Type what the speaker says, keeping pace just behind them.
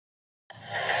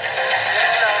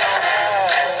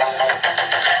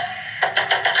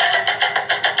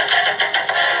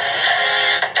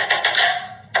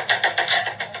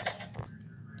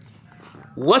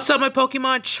What's up, my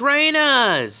Pokemon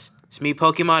trainers? It's me,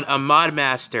 Pokemon, a mod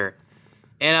master,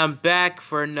 and I'm back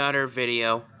for another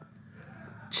video.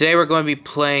 Today we're going to be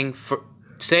playing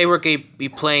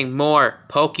more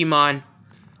Pokemon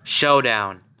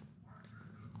Showdown.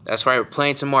 That's right, we're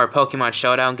playing some more Pokemon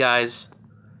Showdown, guys.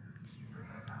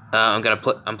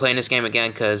 I'm playing this game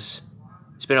again because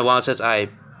it's been a while since I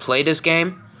played this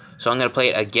game, so I'm gonna play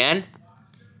it again,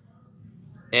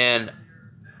 and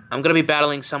I'm gonna be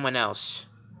battling someone else.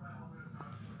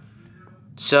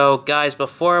 So, guys,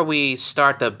 before we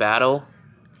start the battle,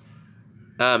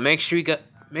 make sure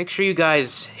you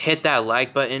guys hit that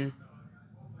like button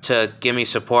to give me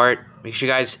support. Make sure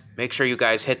you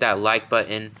guys hit that like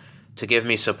button to give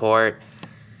me support.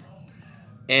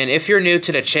 And if you're new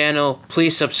to the channel,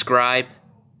 please subscribe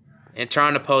and turn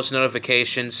on the post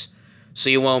notifications so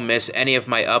you won't miss any of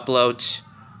my uploads.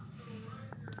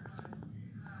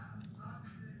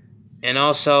 And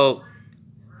also,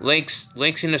 link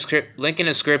in the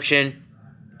description.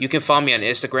 You can follow me on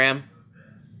Instagram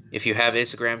if you have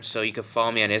Instagram, so you can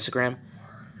follow me on Instagram.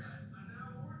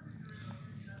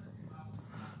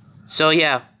 So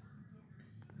yeah,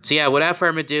 without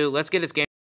further ado, let's get this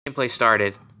gameplay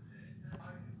started.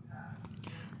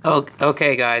 Oh,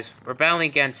 okay, guys, we're battling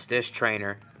against this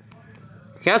trainer.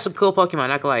 He has some cool Pokemon,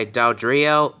 not gonna lie.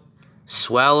 Daldrio,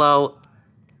 Swellow,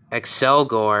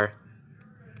 Excelgor,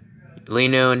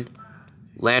 Linoon,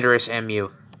 Landorus, and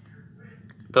Mew.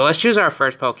 But let's choose our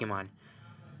first Pokemon.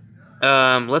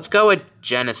 Let's go with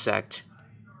Genesect.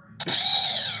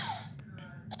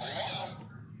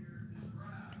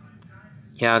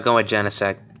 Yeah, I'll go with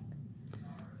Genesect.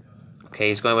 Okay,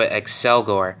 he's going with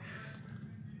Excelgor.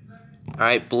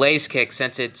 Alright, Blaze Kick,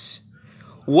 since it's...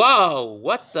 Whoa!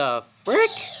 What the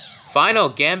frick? Final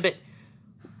Gambit.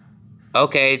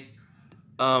 Okay.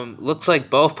 Looks like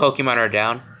both Pokemon are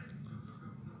down.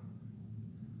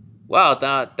 Wow,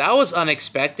 that was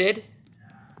unexpected.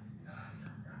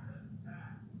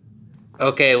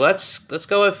 Okay, let's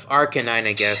go with Arcanine,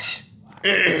 I guess.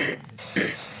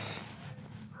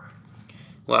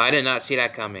 Well, I did not see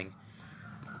that coming.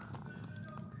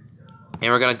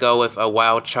 And we're gonna go with a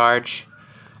Wild Charge.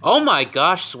 Oh my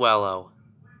gosh, Swellow.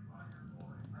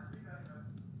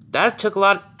 That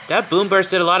Boom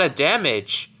Burst did a lot of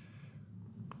damage.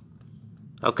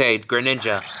 Okay,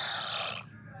 Greninja.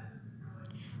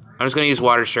 I'm just gonna use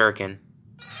Water Shuriken.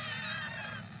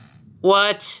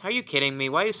 What? Are you kidding me?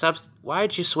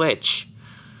 Why'd you switch?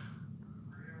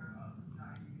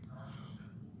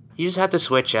 You just have to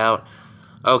switch out.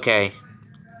 Okay.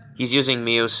 He's using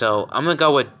Mew, so I'm gonna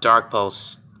go with Dark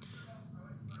Pulse.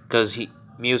 Because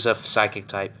Mew's a psychic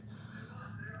type.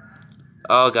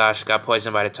 Oh gosh, got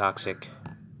poisoned by the Toxic.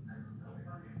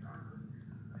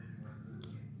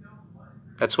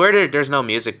 That's weird there's no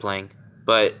music playing,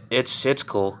 but it's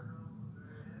cool.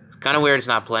 It's kind of weird it's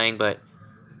not playing, but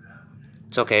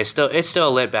it's okay. It's still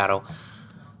a lit battle.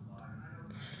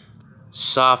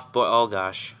 Soft boy. Oh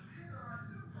gosh.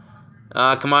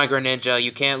 Come on, Greninja,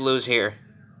 you can't lose here.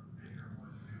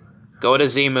 Go with a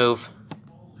Z move.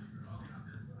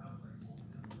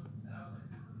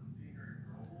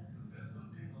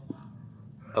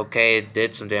 Okay, it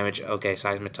did some damage. Okay,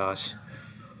 Seismitoss.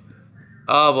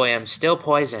 Oh boy, I'm still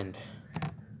poisoned.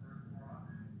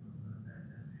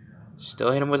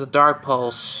 Still hit him with a Dark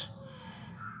Pulse.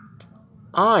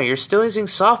 Oh, you're still using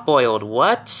Soft Boiled.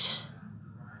 What?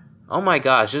 Oh my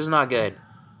gosh, this is not good.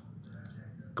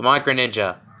 Come on,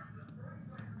 Greninja.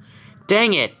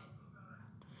 Dang it.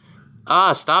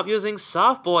 Stop using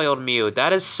Soft Boiled, Mew.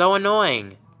 That is so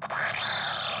annoying.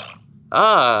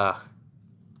 Gosh.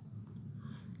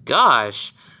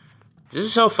 This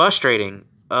is so frustrating.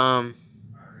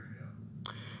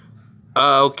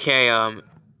 Okay, how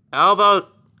about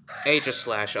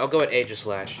Aegislash? I'll go with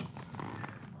Aegislash.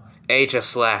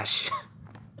 Aegislash.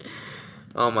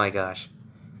 Oh my gosh.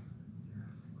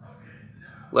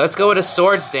 Let's go with a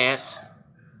Swords Dance.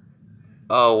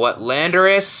 Oh, what?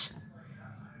 Landorus?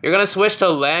 You're gonna switch to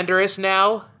Landorus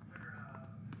now?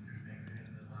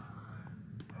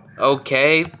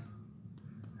 Okay.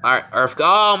 Alright,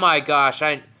 oh my gosh,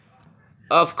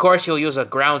 of course you'll use a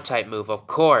ground type move, of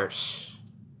course.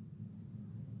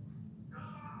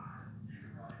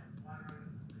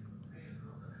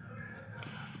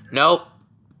 Nope.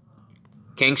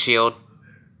 King Shield.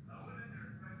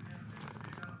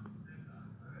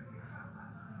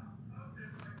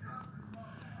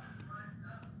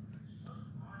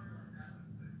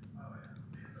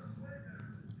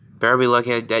 Better be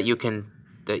lucky that you can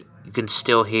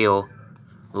still heal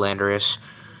Landorus.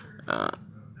 Do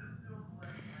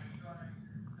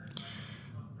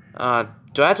I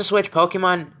have to switch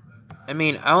Pokemon I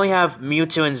mean, I only have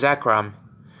Mewtwo and Zekrom.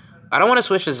 I don't want to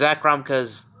switch to Zekrom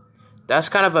because that's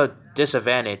kind of a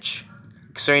disadvantage,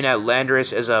 considering that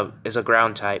Landorus is a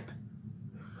ground type.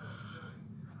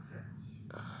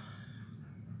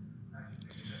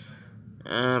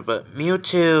 But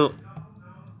Mewtwo.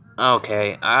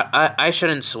 Okay, I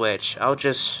shouldn't switch. I'll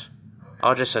just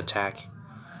attack.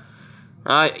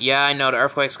 Yeah, I know the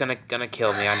Earthquake's gonna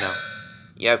kill me. I know.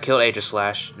 Yeah, I've killed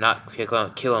Aegislash. Not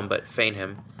kill him, but feint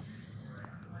him.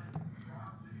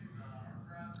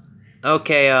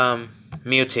 Okay,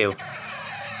 Mewtwo.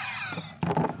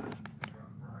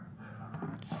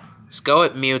 Let's go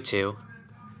with Mewtwo.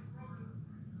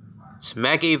 Let's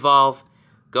Mega Evolve.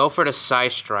 Go for the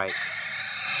Side Strike.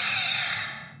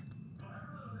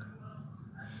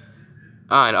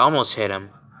 Ah, it almost hit him.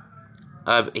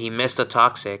 He missed a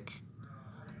Toxic.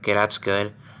 Okay, that's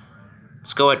good.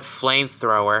 Let's go with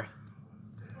Flamethrower.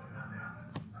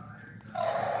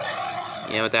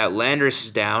 Yeah, with that, Landorus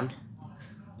is down.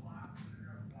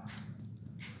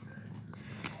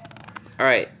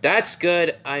 Alright, that's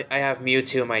good. I have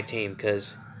Mewtwo in my team,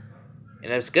 because...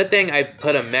 And it's a good thing I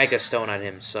put a Mega Stone on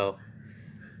him, so...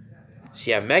 So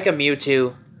yeah, Mega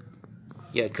Mewtwo.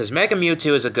 Yeah, because Mega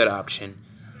Mewtwo is a good option.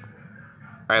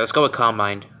 Alright, let's go with Calm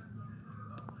Mind.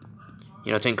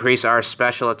 You know, to increase our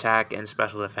special attack and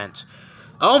special defense.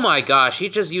 Oh my gosh, he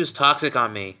just used Toxic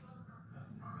on me.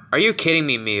 Are you kidding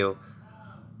me, Mew?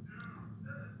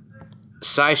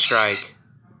 Side Strike.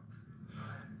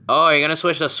 Oh, you're gonna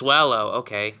switch to Swallow.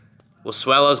 Okay. Well,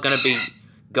 Swallow's gonna be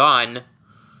gone.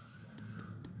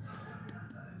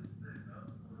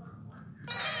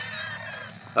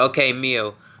 Okay,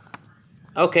 Mew.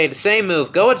 Okay, the same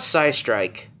move. Go with Side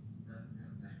Strike.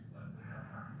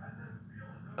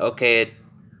 Okay, it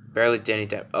barely did any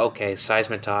damage. Okay,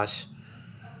 Seismitoss.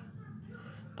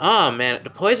 Oh, man. The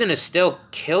poison is still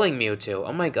killing Mewtwo.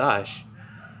 Oh, my gosh.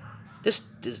 This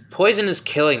poison is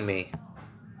killing me.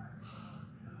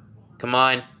 Come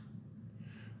on.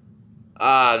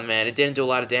 Oh, man. It didn't do a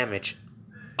lot of damage.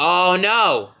 Oh,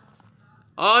 no.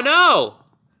 Oh, no.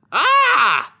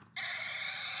 Ah!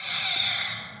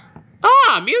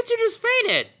 Ah, Mewtwo just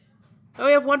fainted. Oh,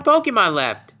 we have one Pokemon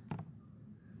left.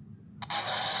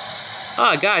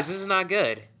 Oh, guys, this is not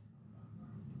good.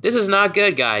 This is not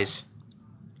good, guys.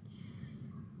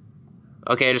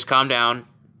 Okay, just calm down.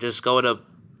 Just go with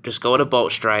a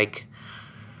Bolt Strike.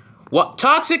 What?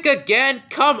 Toxic again?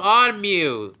 Come on,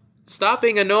 Mew. Stop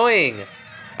being annoying.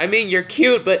 I mean, you're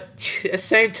cute, but at the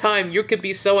same time, you could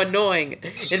be so annoying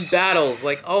in battles.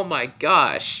 Like, oh my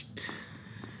gosh.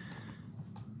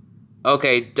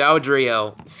 Okay,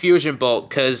 Dowdrio. Fusion Bolt,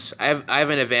 because I have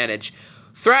an advantage.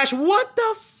 Thrash, what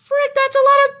the frick? That's a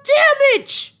lot of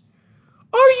damage!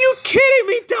 Are you kidding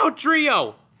me,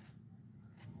 Dowdrio?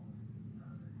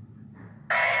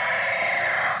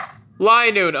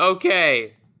 Linoon,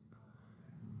 okay.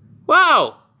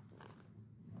 Wow.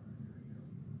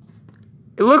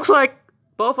 It looks like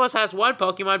both of us has one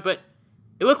Pokemon, but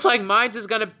it looks like mine's is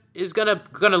gonna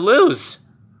lose.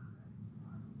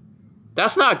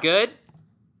 That's not good.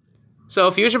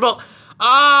 So Fusion Bolt.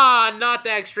 Ah, not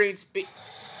the extreme speed.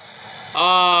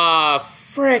 Ah,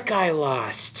 frick, I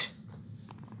lost.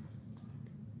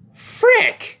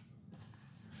 Frick.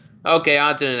 Okay,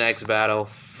 on to the next battle.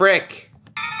 Frick.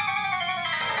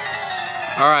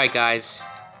 Alright, guys.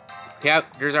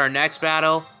 Yep, there's our next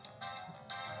battle.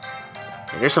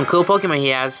 There's some cool Pokemon he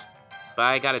has, but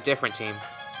I got a different team.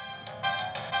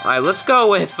 Alright, let's go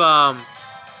with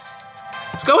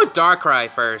Darkrai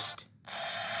first.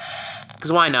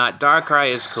 Because why not?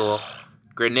 Darkrai is cool.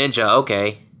 Greninja,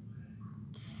 okay.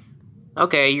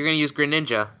 Okay, you're gonna use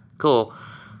Greninja. Cool.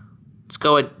 Let's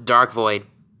go with Dark Void.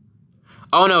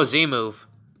 Oh no, Z-move.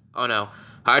 Oh no.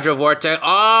 Hydro Vortex.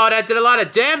 Oh, that did a lot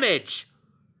of damage!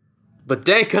 But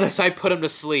thank goodness I put him to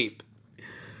sleep.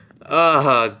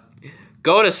 Go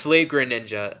to sleep,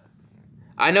 Greninja.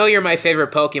 I know you're my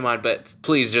favorite Pokemon, but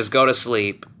please just go to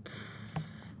sleep.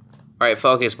 Alright,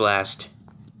 Focus Blast.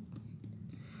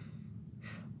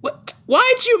 What?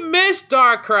 Why'd you miss,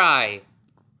 Darkrai?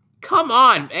 Come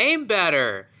on, aim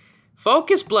better.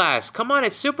 Focus Blast. Come on,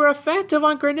 it's super effective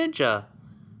on Greninja.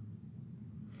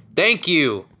 Thank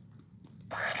you.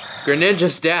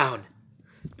 Greninja's down.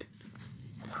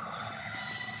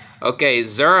 Okay,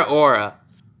 Zeraora.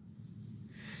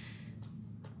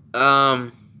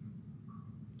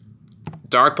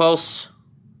 Dark Pulse.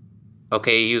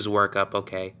 Okay, use Workup,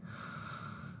 okay.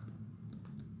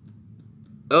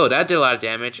 Oh, that did a lot of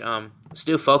damage. Let's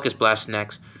do Focus Blast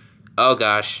next. Oh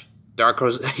gosh.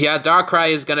 Yeah, Darkrai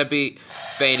is gonna be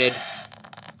fainted.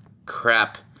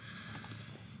 Crap.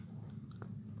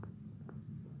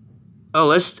 Oh,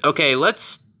 let's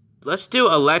do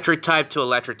electric type to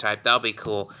electric type. That'll be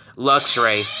cool.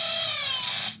 Luxray.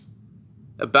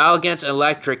 A battle against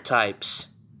electric types.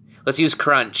 Let's use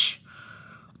Crunch.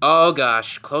 Oh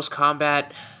gosh, close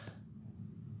combat.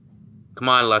 Come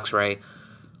on, Luxray.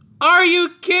 Are you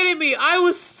kidding me? I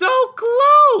was so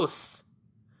close!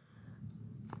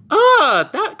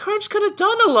 That Crunch could have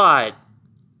done a lot.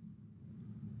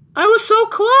 I was so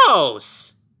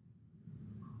close!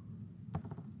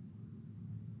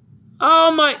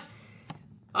 Oh my...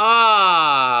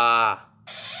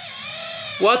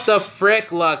 What the frick,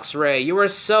 Luxray? You were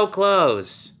so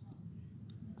close.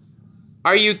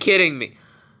 Are you kidding me?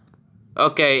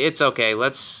 Okay, it's okay.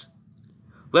 Let's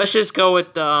just go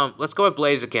with let's go with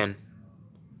Blaziken.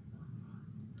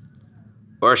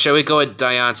 Or shall we go with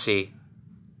Diancie?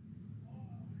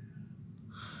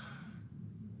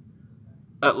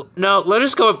 No, let's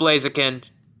just go with Blaziken.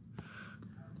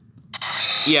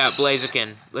 Yeah,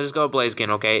 Blaziken. Let's just go with Blaziken,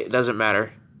 okay? It doesn't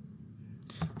matter.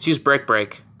 Let's use Brick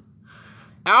Break.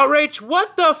 Outrage?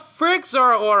 What the frick,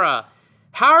 Zeraora?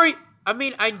 How are you? I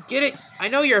mean, I get it. I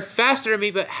know you're faster than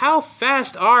me, but how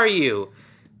fast are you?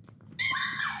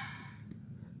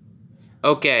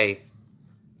 Okay.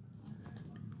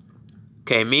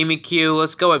 Okay, Mimikyu.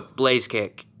 Let's go with Blaze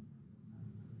Kick.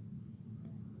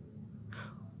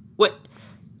 What?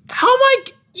 How am I?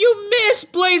 You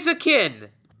missed, Blaziken!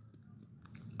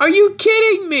 Are you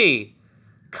kidding me?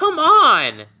 Come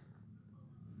on!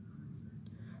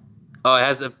 Oh, it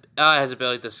has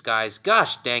ability to disguise.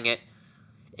 Gosh, dang it!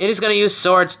 It is gonna use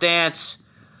Swords Dance.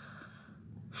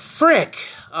 Frick!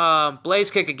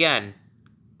 Blaze Kick again.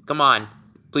 Come on,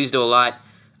 please do a lot.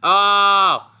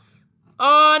 Oh!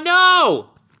 Oh no!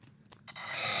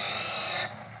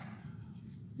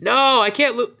 No, I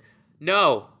can't lose.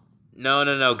 No.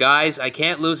 No, guys, I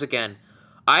can't lose again.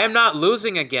 I am not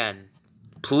losing again.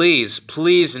 Please,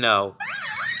 please no.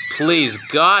 Please,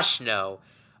 gosh no.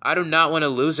 I do not want to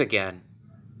lose again.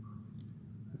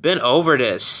 Been over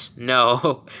this.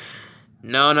 No.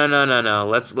 No.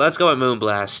 Let's go with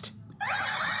Moonblast.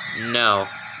 No.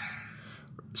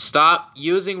 Stop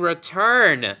using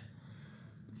Return.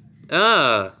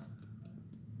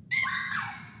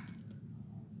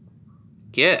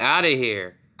 Get out of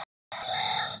here.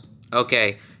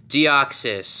 Okay,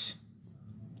 Deoxys.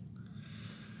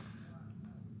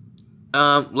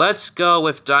 Let's go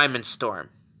with Diamond Storm.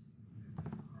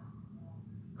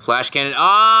 Flash Cannon.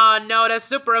 Oh, no, that's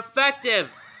super effective.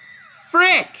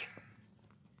 Frick!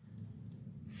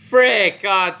 Frick!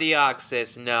 Oh,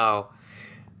 Deoxys, no.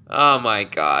 Oh my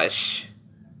gosh.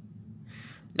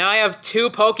 Now I have 2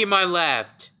 Pokemon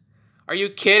left. Are you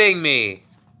kidding me?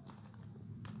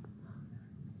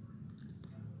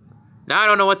 Now I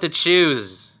don't know what to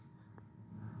choose.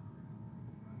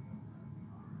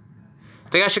 I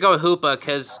think I should go with Hoopa,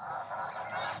 because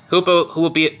Hoopa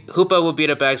will be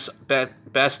the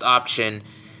best option.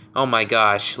 Oh my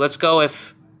gosh. Let's go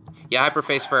with, yeah,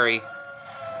 Hyperface Furry.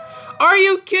 Are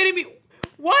you kidding me?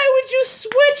 Why would you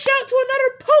switch out to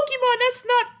another Pokemon? That's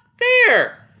not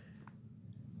fair.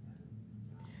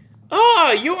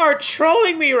 Oh, you are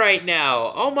trolling me right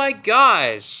now. Oh my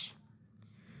gosh.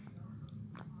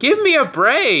 Give me a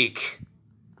break.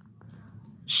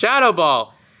 Shadow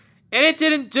Ball. And it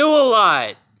didn't do a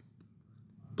lot.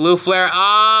 Blue Flare.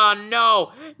 Ah,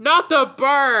 no. Not the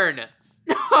burn.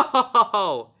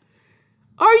 No.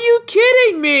 Are you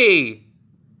kidding me?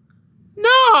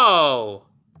 No.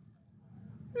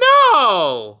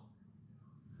 No.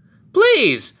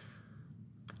 Please.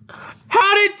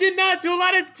 How did not do a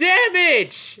lot of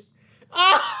damage?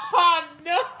 Oh,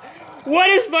 no. What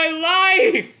is my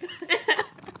life?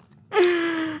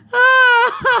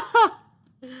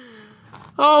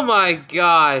 Oh my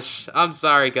gosh. I'm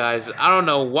sorry, guys. I don't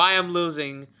know why I'm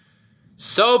losing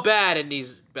so bad in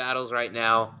these battles right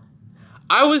now.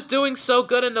 I was doing so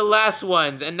good in the last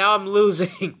ones, and now I'm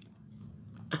losing.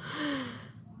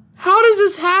 How does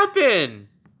this happen?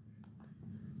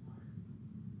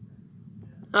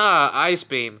 Ice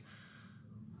Beam.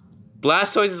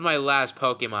 Blastoise is my last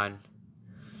Pokemon.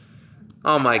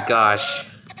 Oh my gosh.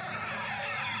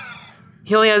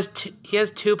 He has 2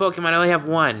 Pokemon, I only have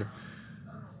 1.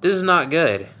 This is not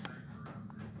good.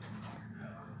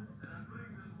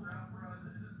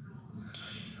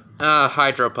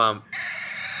 Hydro Pump.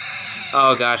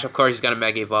 Oh gosh, of course he's gonna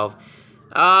Mega Evolve.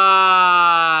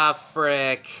 Ah,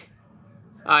 frick.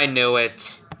 I knew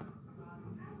it.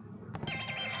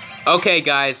 Okay,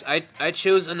 guys, I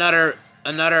choose another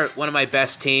one of my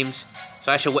best teams.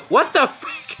 So I should what the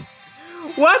frick?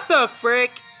 What the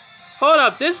frick? Hold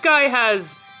up, this guy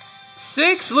has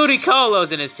 6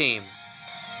 Ludicolo's in his team.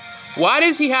 Why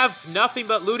does he have nothing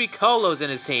but Ludicolo's in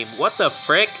his team? What the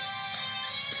frick?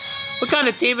 What kind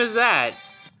of team is that?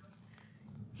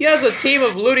 He has a team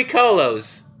of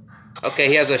Ludicolo's. Okay,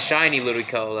 he has a shiny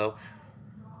Ludicolo.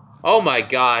 Oh my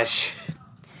gosh.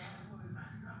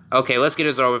 Okay, let's get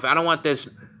this over with. I don't want this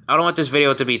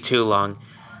video to be too long.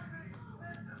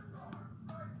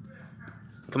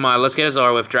 Come on, let's get this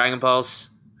over with. Dragon Pulse.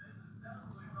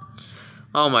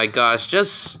 Oh my gosh,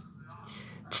 just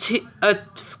a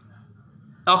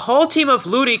whole team of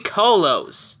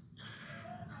Ludicolo's.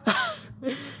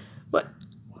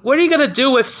 What are you gonna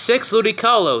do with 6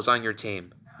 Ludicolo's on your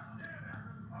team?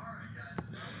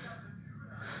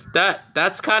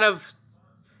 That's kind of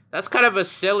a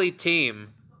silly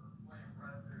team.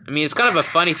 I mean, it's kind of a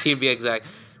funny team to be exact.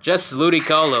 Just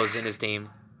Ludicolo's in his team.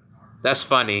 That's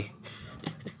funny.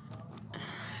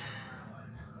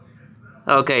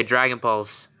 Okay, Dragon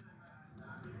Pulse.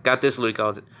 Got this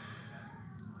Ludicolo.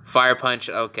 Fire Punch,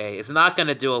 okay. It's not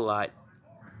gonna do a lot.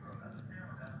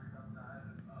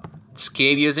 Just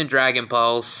keep using Dragon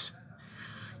Pulse.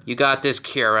 You got this,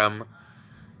 Kyurem.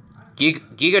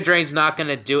 Giga Drain's not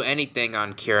gonna do anything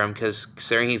on Kyurem, because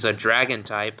considering he's a dragon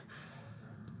type.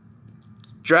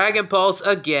 Dragon Pulse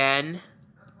again.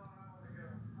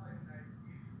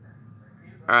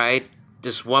 Alright,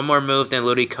 just one more move, then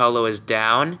Ludicolo is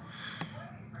down.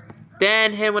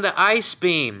 Then hit with the Ice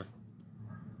Beam.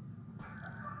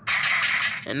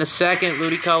 And the second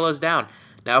Ludicolo is down.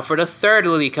 Now for the third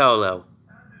Ludicolo.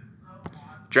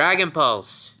 Dragon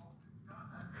Pulse.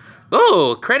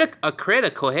 Oh, a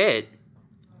critical hit.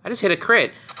 I just hit a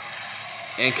crit.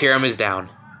 And Kyurem is down.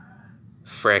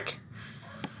 Frick.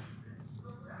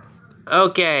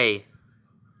 Okay.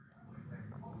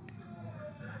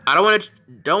 I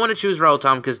don't want to choose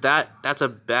Rotom because that's a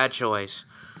bad choice.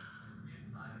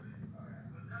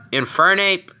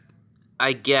 Infernape,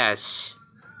 I guess.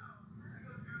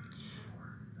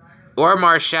 Or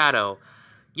Marshadow.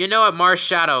 You know what,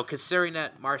 Marshadow, considering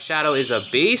that Marshadow is a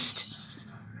beast,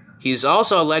 he's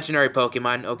also a legendary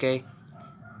Pokemon, okay?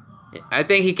 I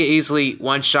think he could easily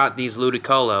one-shot these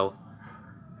Ludicolo.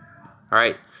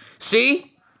 Alright.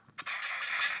 See?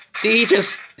 See, he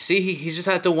just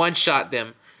had to one-shot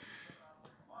them.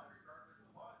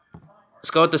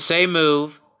 Let's go with the same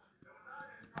move.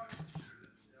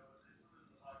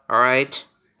 Alright.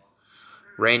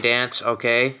 Rain Dance,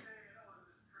 okay.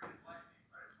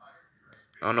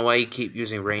 I don't know why you keep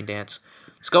using Rain Dance.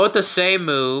 Let's go with the same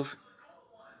move.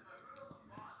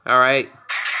 Alright.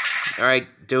 Alright,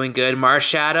 doing good.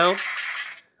 Marshadow.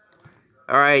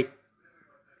 Alright.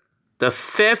 The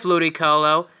 5th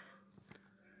Ludicolo.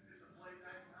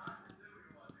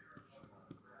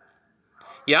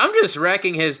 Yeah, I'm just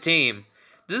wrecking his team.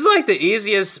 This is like the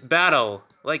easiest battle.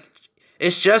 Like,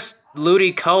 it's just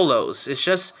Ludicolo's. It's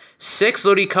just 6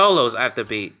 Ludicolo's I have to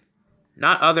beat.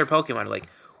 Not other Pokemon. Like,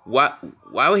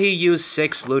 why would he use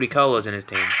 6 Ludicolo's in his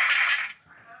team?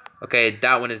 Okay,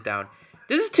 that one is down.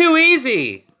 This is too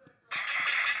easy.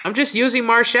 I'm just using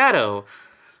Marshadow.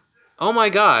 Oh my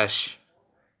gosh.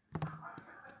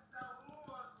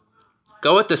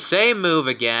 Go with the same move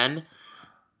again.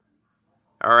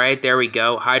 Alright, there we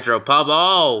go. Hydro Pump.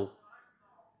 Oh!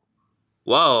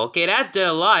 Whoa, okay, that did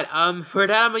a lot. For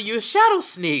that, I'm gonna use Shadow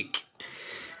Sneak.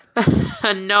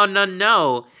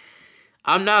 No.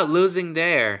 I'm not losing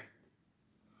there.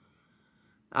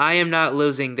 I am not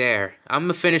losing there. I'm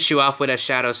gonna finish you off with a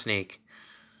Shadow Sneak.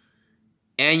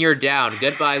 And you're down.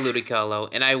 Goodbye, Ludicolo.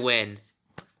 And I win.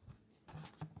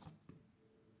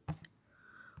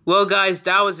 Well, guys,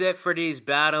 that was it for these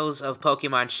battles of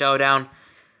Pokemon Showdown.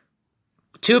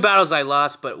 2 battles I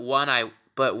lost, but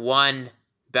one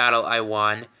battle I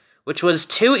won, which was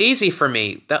too easy for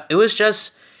me. It was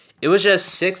just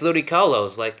 6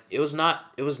 Ludicolo's. Like, it was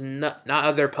not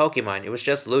other Pokemon. It was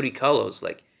just Ludicolo's.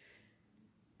 Like,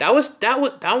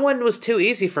 that one was too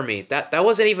easy for me. That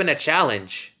wasn't even a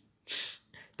challenge.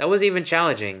 That wasn't even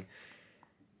challenging.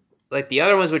 Like, the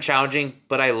other ones were challenging,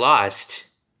 but I lost.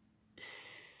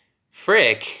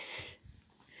 Frick.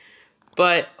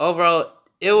 But overall,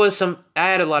 it was I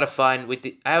had a lot of fun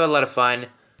I had a lot of fun.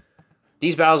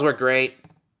 These battles were great.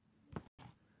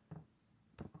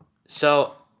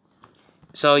 So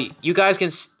you guys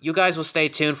will stay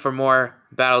tuned for more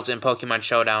battles in Pokemon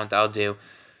Showdown that I'll do.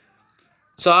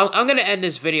 So I'm gonna end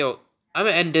this video. I'm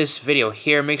gonna end this video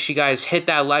here. Make sure you guys hit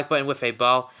that like button with a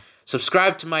ball.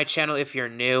 Subscribe to my channel if you're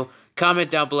new. Comment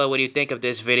down below what you think of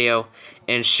this video,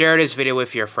 and share this video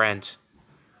with your friends.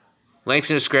 Links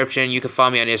in the description. You can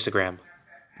follow me on Instagram.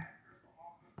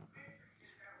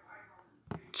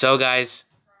 So guys,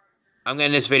 I'm gonna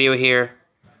end this video here.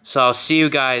 So I'll see you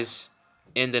guys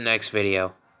in the next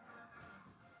video.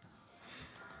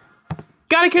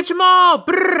 Gotta catch them all!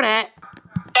 Brrr.